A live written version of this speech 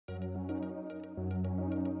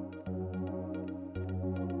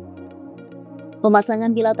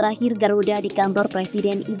Pemasangan bila terakhir Garuda di Kantor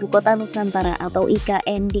Presiden Ibu Kota Nusantara atau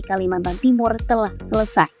IKN di Kalimantan Timur telah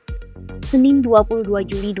selesai. Senin 22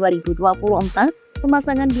 Juli 2024,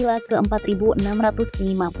 pemasangan bila ke-4.650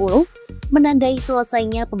 menandai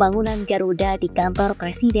selesainya pembangunan Garuda di Kantor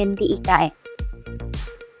Presiden di IKN.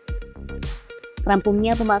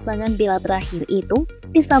 Rampungnya pemasangan bila terakhir itu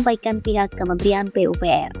disampaikan pihak Kementerian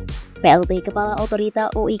PUPR. Plt Kepala Otorita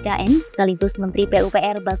IKN sekaligus Menteri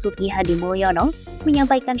PUPR Basuki Hadimuljono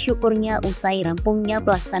menyampaikan syukurnya usai rampungnya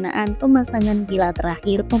pelaksanaan pemasangan bila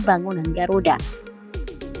terakhir pembangunan Garuda.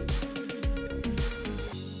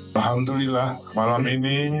 Alhamdulillah, malam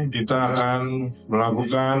ini kita akan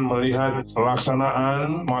melihat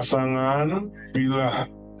pelaksanaan pemasangan bila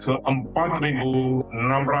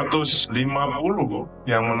ke-4.650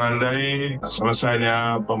 yang menandai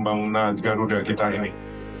selesainya pembangunan Garuda kita ini.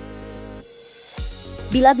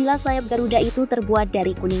 Bila-bila sayap Garuda itu terbuat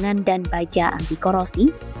dari kuningan dan baja anti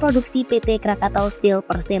korosi, produksi PT Krakatau Steel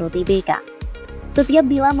Persero Tbk. Setiap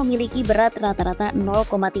bila memiliki berat rata-rata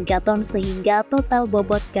 0,3 ton sehingga total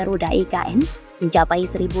bobot Garuda IKN mencapai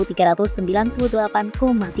 1.398,3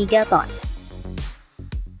 ton.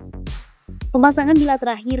 Pemasangan bila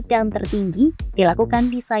terakhir dan tertinggi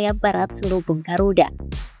dilakukan di sayap barat selubung Garuda.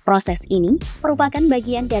 Proses ini merupakan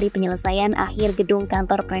bagian dari penyelesaian akhir gedung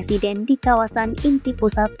kantor presiden di kawasan inti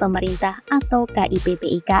pusat pemerintah atau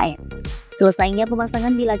KIPP IKN. Selesainya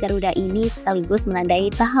pemasangan bila Garuda ini sekaligus menandai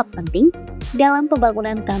tahap penting dalam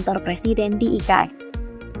pembangunan kantor presiden di IKN.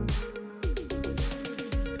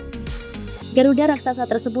 Garuda raksasa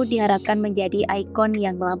tersebut diharapkan menjadi ikon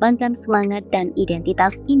yang melambangkan semangat dan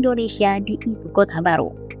identitas Indonesia di ibu kota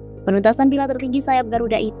baru. Penuntasan bila tertinggi sayap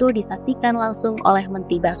Garuda itu disaksikan langsung oleh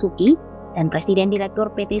Menteri Basuki dan Presiden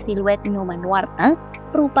Direktur PT Siluet Nyoman Warta,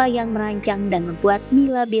 perupa yang merancang dan membuat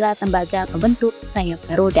bila-bila tembaga pembentuk sayap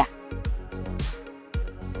Garuda.